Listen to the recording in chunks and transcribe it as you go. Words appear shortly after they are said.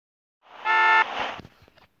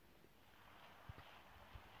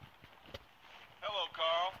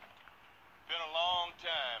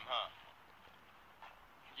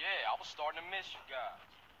to miss you guys.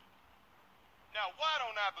 Now, why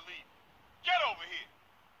don't I believe you? Get over here.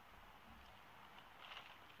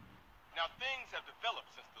 Now, things have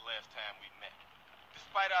developed since the last time we met.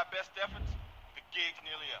 Despite our best efforts, the gig's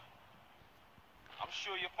nearly up. I'm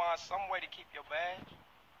sure you'll find some way to keep your badge.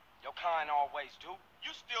 Your kind always do.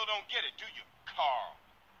 You still don't get it, do you, Carl?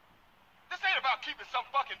 This ain't about keeping some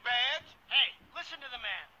fucking badge. Hey, listen to the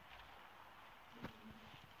man.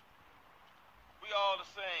 We all the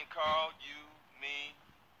same, Carl. You, me.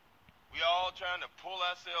 We all trying to pull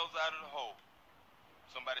ourselves out of the hole.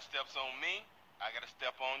 Somebody steps on me, I gotta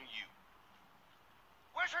step on you.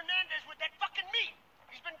 Where's Hernandez with that fucking meat?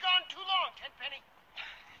 He's been gone too long, Tenpenny.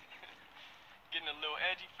 Getting a little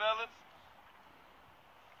edgy, fellas?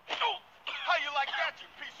 Oh, how you like that, you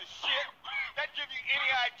piece of shit? That give you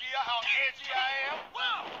any idea how edgy I am?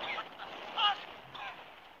 Whoa!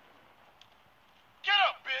 Get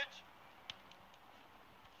up, bitch!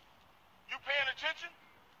 You paying attention?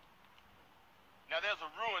 Now, there's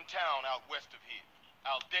a ruined town out west of here.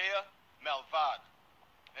 Aldea Malvada.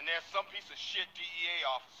 And there's some piece of shit DEA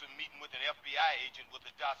officer meeting with an FBI agent with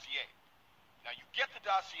a dossier. Now, you get the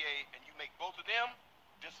dossier, and you make both of them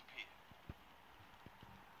disappear.